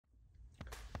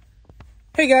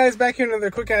Hey guys, back here another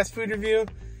quick ass food review.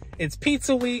 It's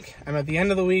pizza week. I'm at the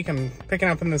end of the week. I'm picking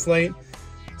up on this late.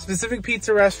 Specific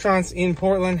pizza restaurants in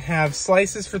Portland have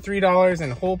slices for $3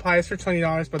 and whole pies for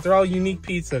 $20, but they're all unique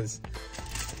pizzas.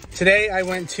 Today I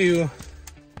went to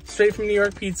Straight from New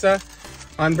York Pizza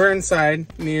on Burnside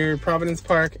near Providence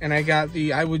Park, and I got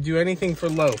the I Would Do Anything for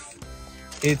loaf.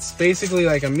 It's basically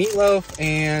like a meatloaf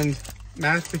and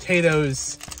mashed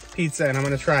potatoes pizza, and I'm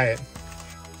gonna try it.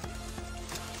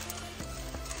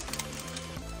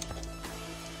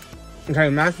 Okay,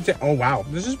 mashed potato. Oh wow,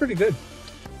 this is pretty good.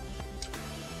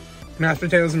 Mashed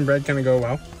potatoes and bread kind of go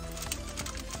well.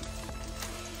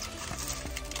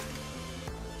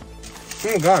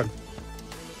 Oh god,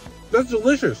 that's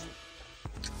delicious.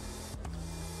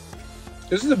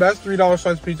 This is the best $3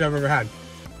 slice pizza I've ever had.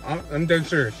 I'm dead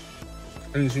serious.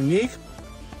 And it's unique.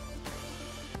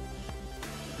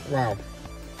 Wow.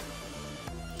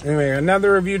 Anyway,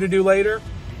 another review to do later.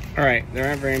 All right, there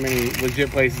aren't very many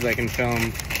legit places I can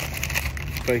film,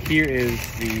 but here is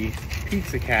the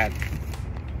Pizza Cat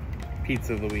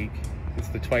pizza of the week. It's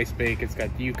the twice bake. It's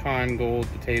got Yukon Gold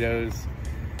potatoes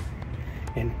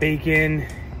and bacon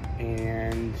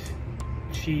and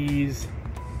cheese.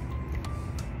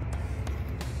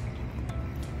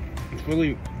 It's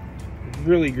really,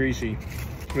 really greasy.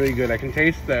 Really good. I can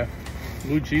taste the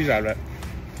blue cheese out of it.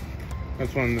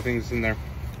 That's one of the things in there.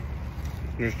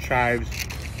 There's chives.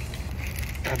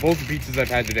 Both the pizzas I've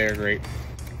had today are great.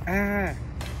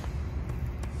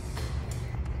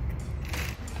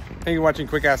 Thank you for watching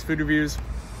Quick Ass Food Reviews.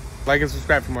 Like and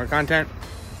subscribe for more content.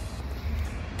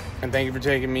 And thank you for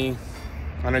taking me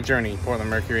on a journey,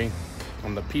 Portland Mercury,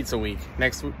 on the pizza week.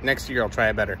 Next year I'll try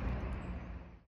it better.